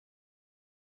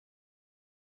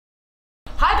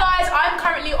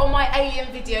my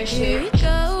Alien video shoot.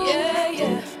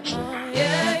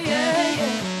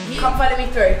 Come follow me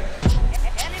through.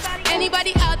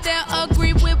 Anybody out there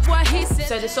agree with what he said?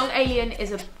 So the song Alien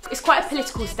it's quite a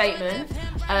political statement.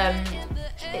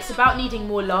 It's about needing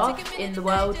more love in the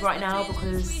world right now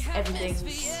because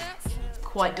everything's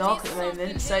quite dark at the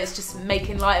moment. So it's just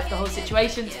making light of the whole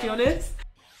situation, to be honest.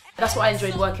 That's why I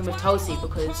enjoyed working with Tulsi,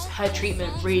 because her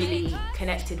treatment really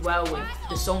connected well with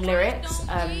the song lyrics.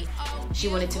 She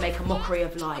wanted to make a mockery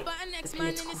of like the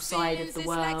political side of the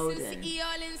world, and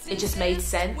it just made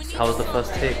sense. How was the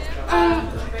first take?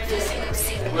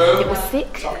 It was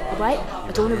sick, right?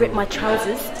 I don't want to rip my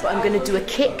trousers, but I'm going to do a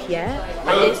kick, yeah?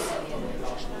 Like this.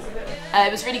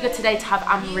 It was really good today to have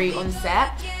Anne-Marie on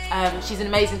set. She's an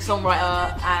amazing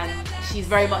songwriter and she's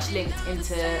very much linked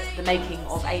into the making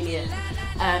of Alien.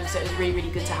 So it was really, really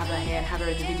good to have her here and have her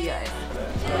in the video.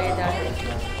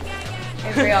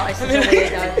 Every artist is a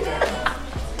weirdo.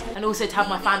 And also to have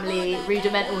my family,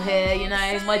 Rudimental here, you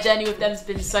know. My journey with them's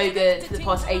been so good for the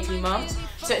past 18 months.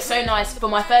 So it's so nice for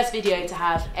my first video to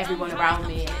have everyone around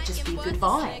me and it just be good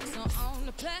vibes.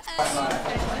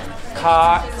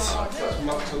 Cut!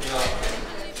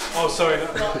 Oh, sorry.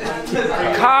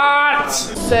 Cut!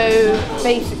 So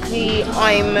basically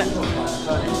I'm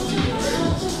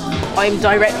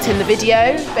directing the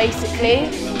video,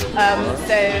 basically.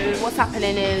 So what's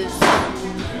happening is,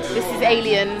 this is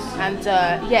Alien, and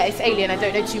yeah, it's Alien. I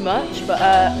don't know too much, but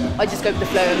I just go with the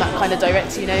flow and that kind of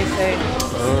directs, you know, so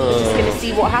we're just gonna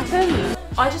see what happens.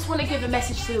 I just want to give a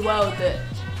message to the world that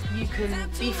you can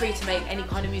be free to make any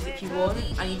kind of music you want,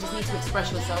 and you just need to express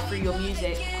yourself through your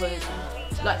music, because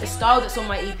like the style that's on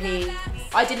my EP,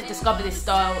 I didn't discover this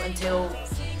style until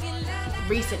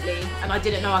recently, and I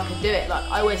didn't know I could do it. Like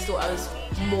I always thought I was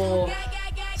more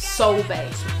soul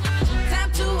based.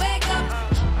 Time to wake up.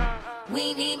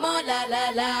 We need more la la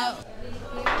la.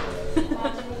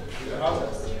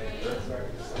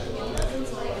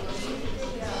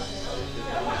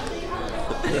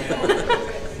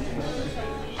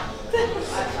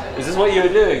 Is this what you were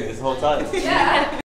doing this whole time? Yeah.